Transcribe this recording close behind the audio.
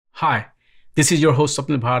Hi, this is your host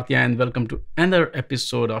Swapnil Bhartia, and welcome to another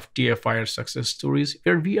episode of TFiR Success Stories,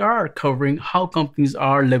 where we are covering how companies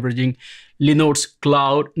are leveraging Linode's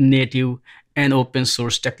cloud native and open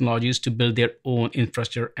source technologies to build their own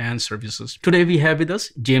infrastructure and services. Today we have with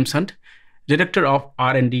us James Hunt, Director of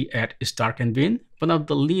R&D at Stark & Wayne, one of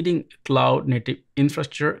the leading cloud native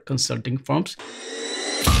infrastructure consulting firms.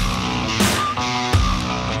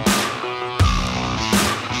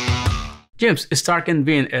 James, Stark &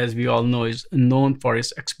 Wayne, as we all know, is known for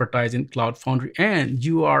its expertise in Cloud Foundry, and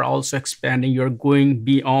you are also expanding. You're going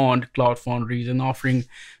beyond Cloud Foundries and offering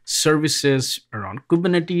services around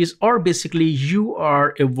Kubernetes, or basically you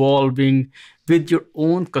are evolving with your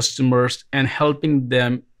own customers and helping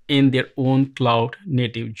them in their own cloud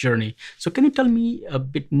native journey. So can you tell me a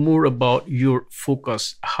bit more about your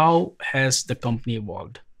focus? How has the company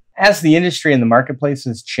evolved? As the industry and the marketplace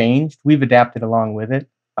has changed, we've adapted along with it.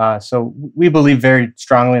 So we believe very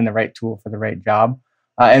strongly in the right tool for the right job.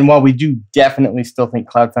 And while we do definitely still think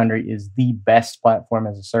Cloud Foundry is the best platform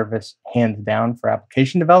as a service, hands down, for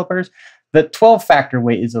application developers, the 12-factor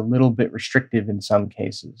way is a little bit restrictive in some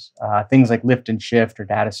cases. Things like lift and shift or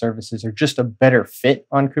data services are just a better fit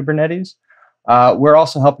on Kubernetes. We're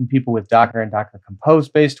also helping people with Docker and Docker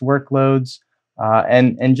Compose-based workloads,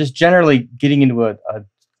 and just generally getting into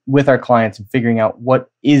with our clients and figuring out what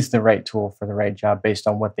is the right tool for the right job based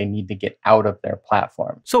on what they need to get out of their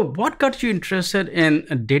platform. So what got you interested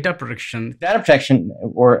in data protection? Data protection,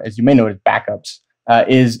 or as you may know it, backups,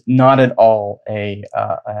 is not at all a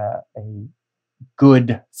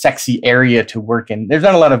good, sexy area to work in. There's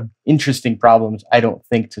not a lot of interesting problems, I don't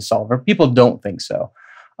think, to solve, or people don't think so.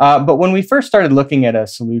 But when we first started looking at a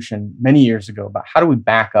solution many years ago about how do we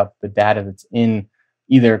back up the data that's in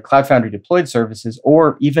either Cloud Foundry deployed services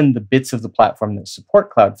or even the bits of the platform that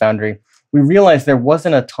support Cloud Foundry, we realized there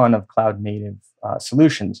wasn't a ton of cloud native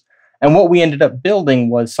solutions. And what we ended up building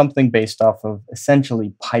was something based off of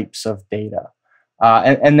essentially pipes of data.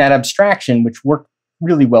 And that abstraction, which worked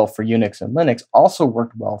really well for Unix and Linux, also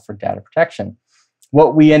worked well for data protection.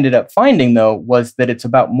 What we ended up finding, though, was that it's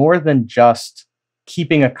about more than just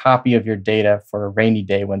keeping a copy of your data for a rainy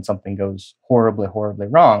day when something goes horribly, horribly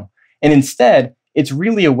wrong. And instead, it's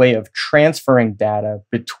really a way of transferring data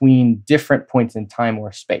between different points in time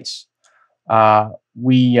or space.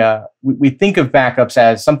 We think of backups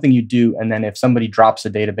as something you do, and then if somebody drops a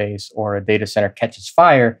database or a data center catches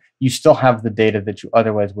fire, you still have the data that you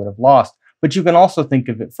otherwise would have lost. But you can also think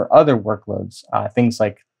of it for other workloads, things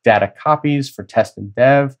like data copies for test and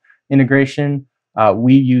dev integration.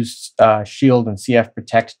 We use Shield and CF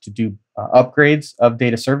Protect to do upgrades of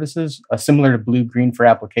data services, similar to blue-green for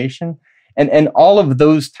application. And all of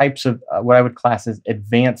those types of what I would class as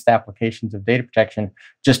advanced applications of data protection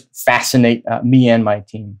just fascinate me and my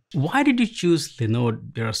team. Why did you choose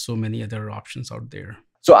Linode? There are so many other options out there.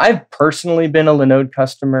 So I've personally been a Linode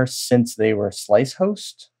customer since they were Slice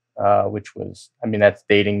Host, which was, that's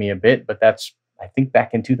dating me a bit, but that's, I think,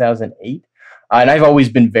 back in 2008. And I've always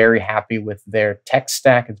been very happy with their tech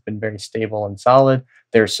stack. It's been very stable and solid.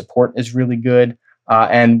 Their support is really good.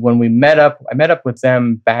 And when I met up with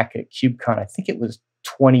them back at KubeCon, I think it was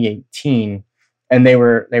 2018, and they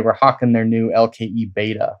were hawking their new LKE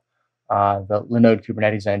beta, the Linode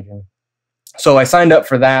Kubernetes engine. So I signed up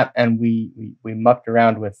for that, and we mucked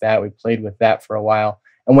around with that. We played with that for a while,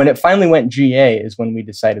 and when it finally went GA, is when we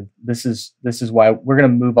decided this is why we're going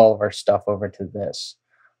to move all of our stuff over to this.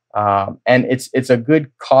 And it's a good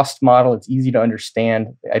cost model. It's easy to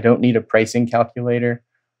understand. I don't need a pricing calculator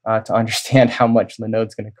to understand how much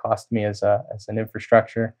Linode's going to cost me as an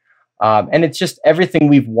infrastructure. And it's just everything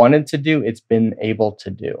we've wanted to do, it's been able to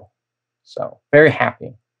do. So very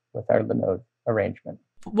happy with our Linode arrangement.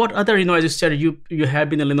 What other, as you said, you have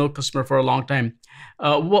been a Linode customer for a long time.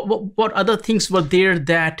 What other things were there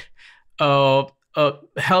that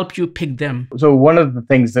help you pick them? So one of the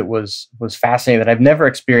things that was fascinating that I've never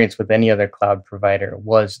experienced with any other cloud provider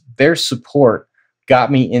was their support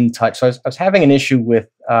got me in touch. So I was having an issue with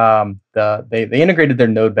they integrated their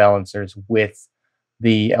node balancers with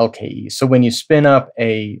the LKE. So when you spin up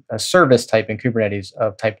a service type in Kubernetes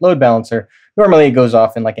of type load balancer, normally it goes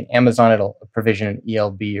off in like an Amazon, it'll provision an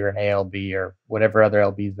ELB or an ALB or whatever other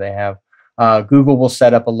LBs they have. Google will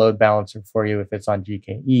set up a load balancer for you if it's on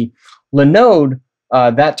GKE. Linode,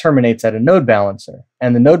 that terminates at a node balancer.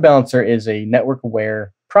 And the node balancer is a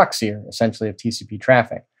network-aware proxier, essentially, of TCP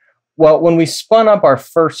traffic. Well, when we spun up our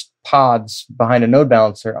first pods behind a node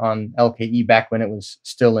balancer on LKE back when it was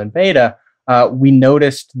still in beta, we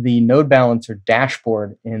noticed the node balancer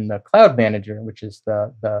dashboard in the Cloud Manager, which is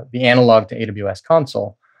the analog to AWS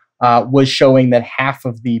console. was showing that half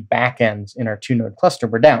of the backends in our 2-node cluster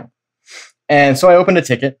were down. And so I opened a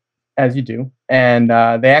ticket, as you do, and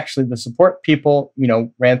the support people,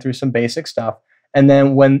 ran through some basic stuff. And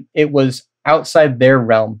then when it was outside their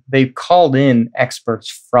realm, they called in experts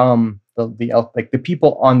from the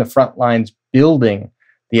people on the front lines building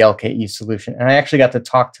the LKE solution. And I actually got to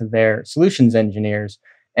talk to their solutions engineers,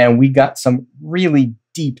 and we got some really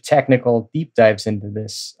deep technical deep dives into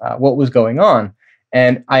this, what was going on.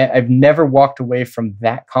 And I've never walked away from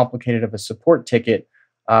that complicated of a support ticket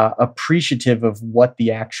appreciative of what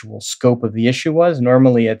the actual scope of the issue was.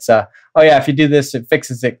 Normally it's, oh yeah, if you do this, it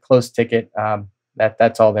fixes it, close ticket.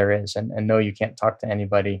 That's all there is. And no, you can't talk to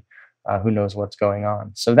anybody who knows what's going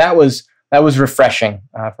on. So that was refreshing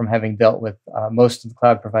from having dealt with most of the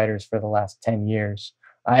cloud providers for the last 10 years.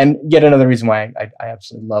 And yet another reason why I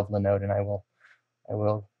absolutely love Linode, and I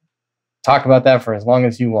will talk about that for as long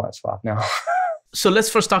as you want, Swap, now. So let's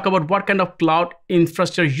first talk about what kind of cloud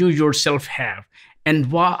infrastructure you yourself have,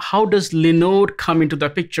 and how does Linode come into the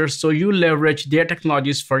picture so you leverage their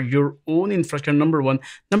technologies for your own infrastructure, number one.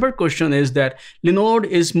 Number question is that Linode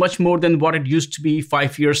is much more than what it used to be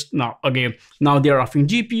 5 years now. Again, now they're offering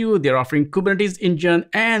GPU, they're offering Kubernetes engine,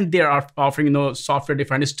 and they are offering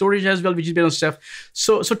software-defined storage as well, which is based on stuff.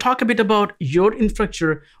 So talk a bit about your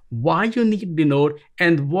infrastructure, why you need Linode,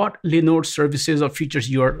 and what Linode services or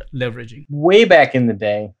features you are leveraging. Way back in the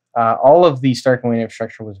day, all of the Stark and Wayne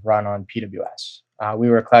infrastructure was run on PWS.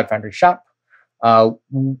 We were a Cloud Foundry shop.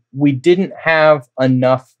 We didn't have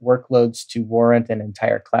enough workloads to warrant an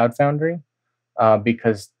entire Cloud Foundry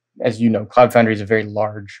because, as you know, Cloud Foundry is a very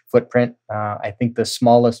large footprint. I think the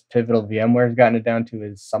smallest pivotal VMware has gotten it down to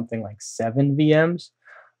is something like 7 VMs.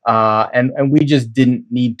 And we just didn't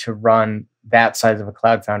need to run that size of a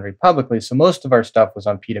Cloud Foundry publicly. So most of our stuff was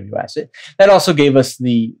on PWS. That also gave us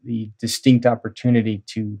the distinct opportunity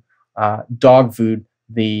to dog food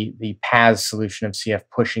the PaaS solution of CF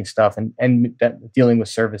pushing stuff and dealing with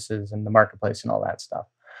services and the marketplace and all that stuff.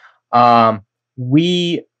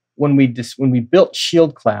 When we built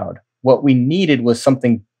Shield Cloud, what we needed was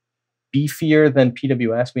something beefier than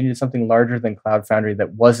PWS. We needed something larger than Cloud Foundry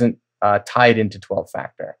that wasn't tied into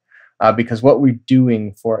 12-factor. Because what we're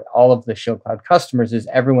doing for all of the Shield Cloud customers is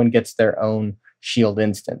everyone gets their own Shield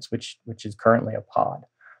instance, which is currently a pod.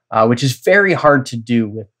 Which is very hard to do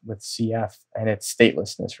with CF and its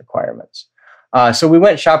statelessness requirements. So we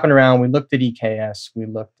went shopping around. We looked at EKS. We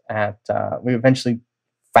eventually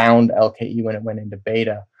found LKE when it went into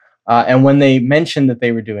beta. And when they mentioned that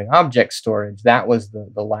they were doing object storage, that was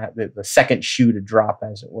the second shoe to drop,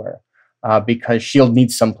 as it were, because Shield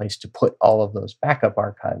needs someplace to put all of those backup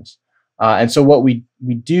archives. And so what we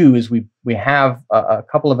do is we have a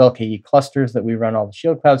couple of LKE clusters that we run all the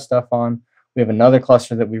Shield Cloud stuff on. We have another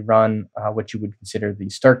cluster that we run, what you would consider the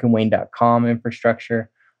starkandwayne.com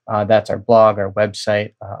infrastructure. That's our blog, our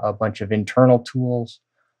website, a bunch of internal tools.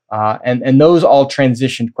 And those all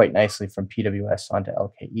transitioned quite nicely from PWS onto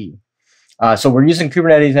LKE. So we're using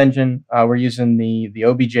Kubernetes engine. We're using the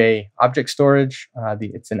OBJ object storage.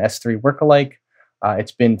 It's an S3 workalike.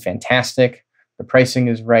 It's been fantastic. The pricing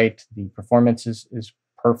is right. The performance is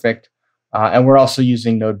perfect. And we're also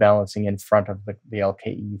using node balancing in front of the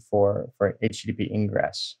LKE for HTTP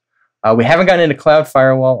ingress. We haven't gotten into Cloud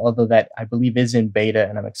Firewall, although that I believe is in beta,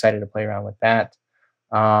 and I'm excited to play around with that.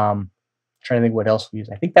 Trying to think what else we use.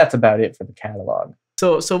 I think that's about it for the catalog.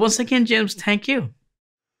 So once again, James, thank you.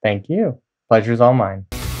 Thank you. Pleasure's all mine.